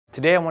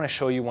Today I want to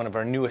show you one of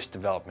our newest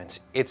developments.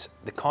 It's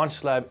the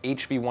ConsuLab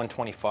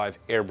HV-125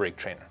 Air Brake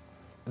Trainer.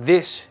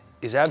 This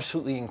is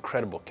absolutely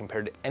incredible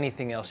compared to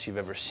anything else you've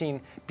ever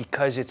seen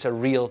because it's a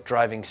real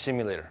driving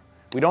simulator.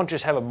 We don't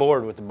just have a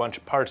board with a bunch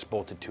of parts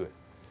bolted to it.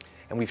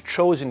 And we've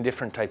chosen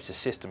different types of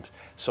systems.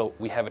 So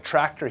we have a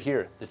tractor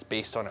here that's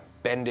based on a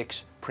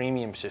Bendix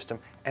premium system,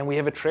 and we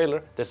have a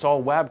trailer that's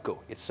all Wabco.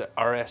 It's a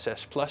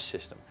RSS Plus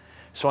system.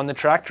 So on the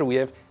tractor we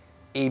have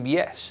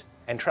ABS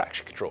and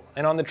traction control.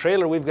 And on the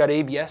trailer we've got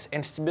ABS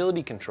and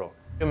stability control.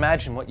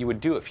 Imagine what you would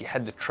do if you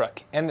had the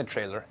truck and the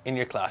trailer in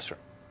your classroom.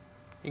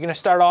 You're going to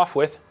start off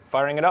with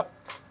firing it up.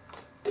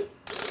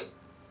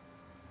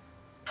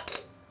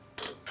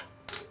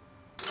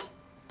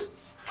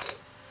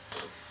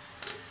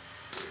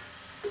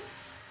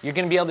 You're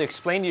going to be able to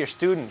explain to your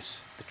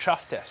students the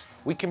chuff test.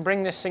 We can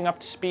bring this thing up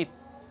to speed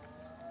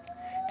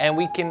and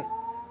we can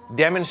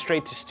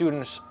demonstrate to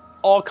students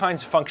all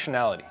kinds of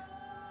functionality.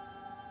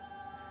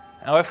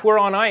 Now if we're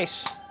on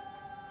ice,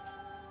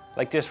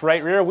 like this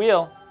right rear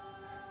wheel,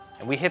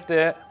 and we hit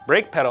the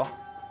brake pedal,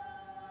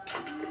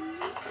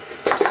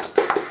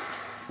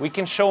 we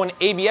can show an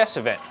ABS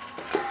event.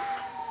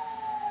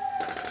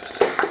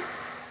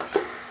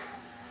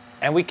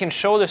 And we can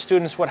show the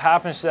students what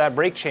happens to that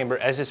brake chamber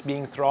as it's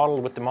being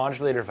throttled with the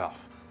modulator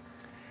valve.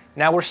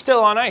 Now we're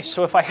still on ice,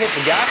 so if I hit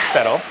the gas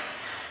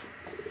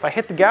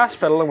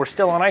pedal, and we're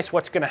still on ice,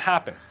 what's going to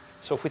happen?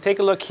 So if we take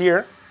a look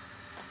here,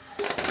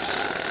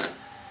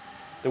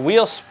 the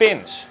wheel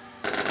spins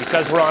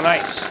because we're on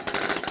ice.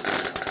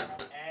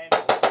 And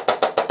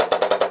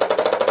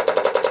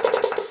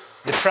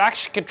the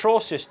traction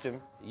control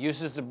system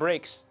uses the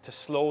brakes to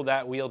slow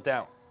that wheel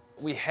down.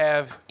 We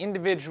have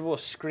individual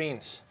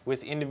screens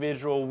with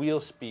individual wheel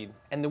speed,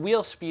 and the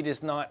wheel speed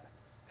is not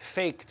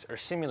faked or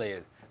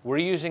simulated. We're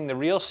using the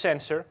real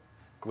sensor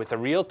with a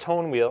real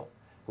tone wheel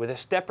with a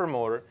stepper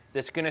motor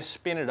that's going to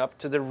spin it up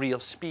to the real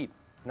speed.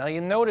 Now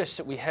you'll notice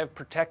that we have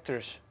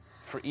protectors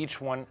for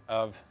each one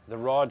of the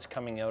rods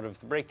coming out of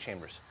the brake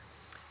chambers.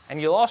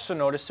 And you'll also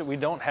notice that we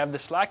don't have the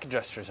slack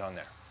adjusters on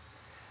there.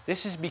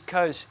 This is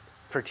because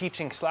for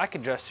teaching slack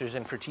adjusters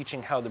and for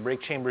teaching how the brake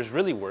chambers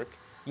really work,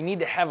 you need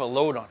to have a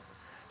load on it.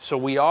 So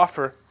we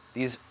offer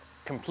these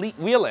complete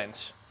wheel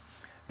ends,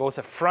 both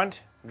a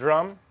front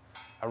drum,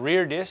 a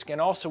rear disc,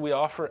 and also we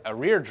offer a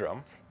rear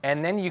drum.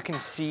 And then you can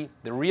see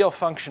the real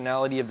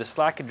functionality of the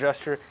slack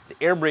adjuster, the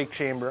air brake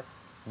chamber,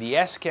 the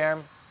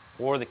S-cam,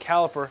 or the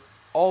caliper,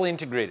 all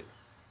integrated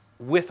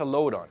with a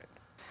load on it.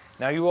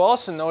 Now you will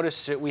also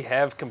notice that we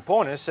have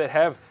components that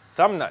have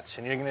thumb nuts,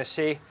 and you're going to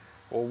say,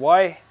 well,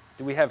 why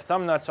do we have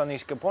thumb nuts on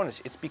these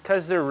components? It's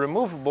because they're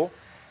removable,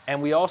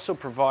 and we also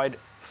provide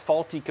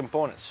faulty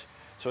components.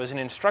 So as an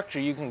instructor,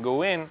 you can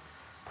go in,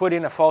 put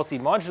in a faulty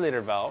modulator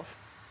valve,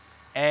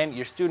 and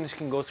your students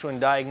can go through and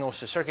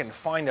diagnose the circuit and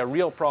find a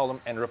real problem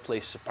and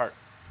replace the part.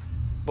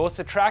 Both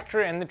the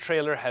tractor and the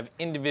trailer have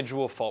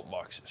individual fault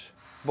boxes.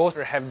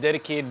 Both have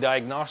dedicated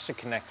diagnostic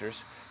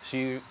connectors, so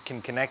you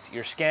can connect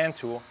your scan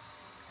tool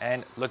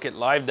and look at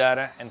live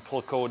data and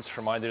pull codes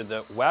from either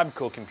the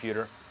Wabco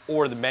computer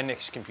or the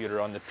Bendix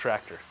computer on the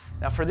tractor.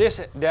 Now for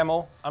this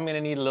demo, I'm going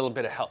to need a little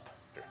bit of help.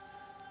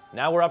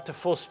 Now we're up to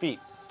full speed.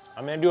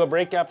 I'm going to do a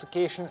brake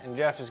application and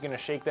Jeff is going to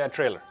shake that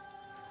trailer.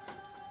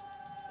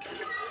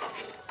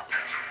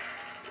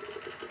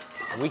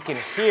 And we can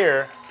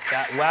hear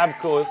that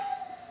Wabco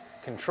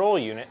control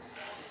unit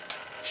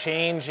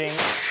changing,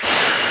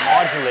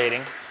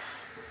 modulating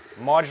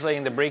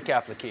the brake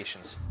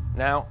applications.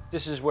 Now,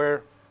 this is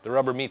where the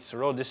rubber meets the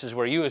road. This is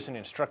where you as an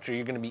instructor,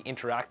 you're going to be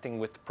interacting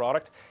with the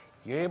product.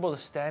 You're able to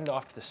stand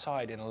off to the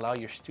side and allow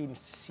your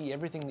students to see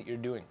everything that you're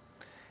doing.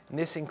 And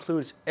this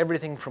includes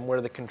everything from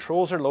where the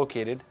controls are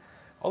located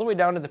all the way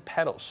down to the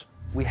pedals.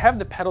 We have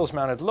the pedals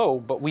mounted low,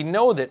 but we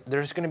know that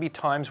there's going to be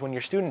times when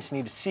your students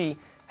need to see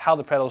how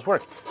the pedals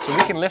work. So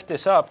we can lift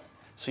this up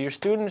so your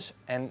students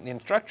and the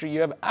instructor,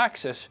 you have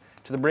access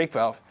to the brake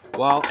valve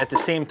while at the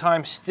same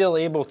time still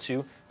able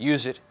to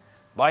use it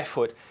by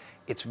foot.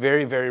 It's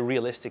very, very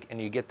realistic,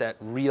 and you get that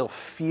real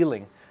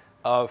feeling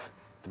of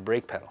the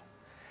brake pedal.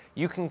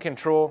 You can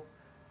control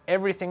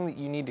everything that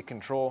you need to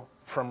control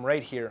from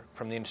right here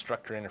from the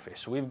instructor interface.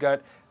 So we've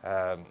got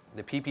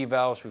the PP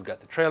valves, we've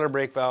got the trailer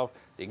brake valve,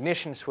 the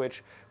ignition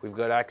switch, we've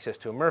got access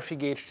to a Murphy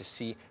gauge to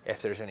see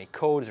if there's any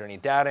codes or any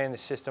data in the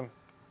system.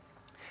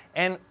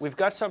 And we've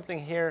got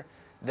something here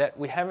that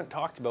we haven't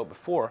talked about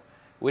before,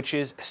 which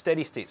is a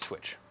steady state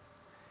switch.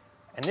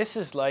 And this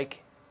is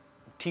like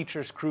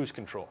teacher's cruise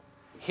control.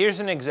 Here's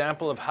an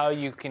example of how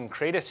you can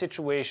create a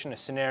situation, a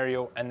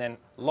scenario, and then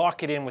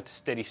lock it in with the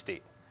steady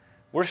state.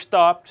 We're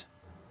stopped,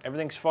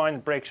 everything's fine, the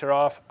brakes are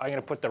off. I'm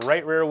going to put the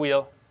right rear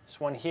wheel, this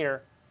one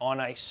here, on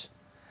ice.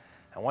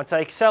 And once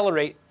I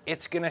accelerate,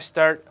 it's going to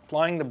start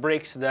applying the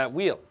brakes to that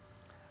wheel.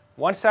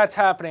 Once that's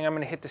happening, I'm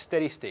going to hit the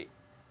steady state,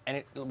 and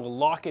it will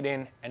lock it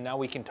in, and now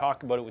we can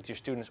talk about it with your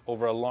students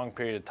over a long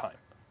period of time.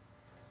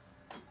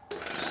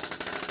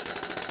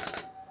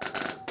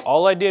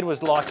 All I did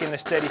was lock in the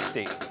steady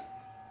state.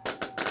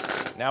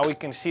 Now we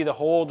can see the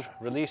hold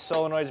release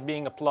solenoids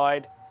being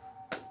applied.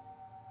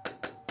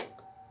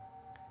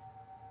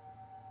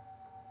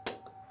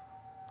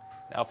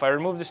 Now if I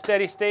remove the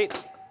steady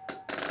state,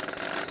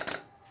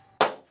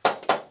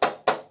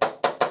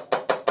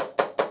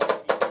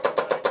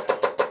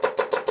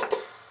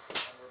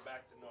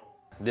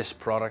 this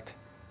product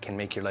can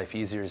make your life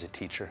easier as a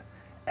teacher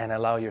and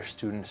allow your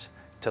students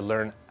to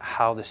learn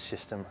how the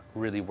system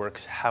really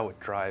works, how it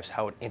drives,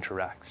 how it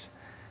interacts.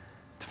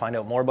 To find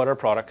out more about our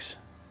products,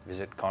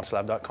 visit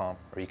ConsuLab.com,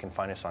 or you can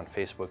find us on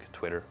Facebook,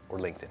 Twitter, or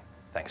LinkedIn.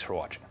 Thanks for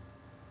watching.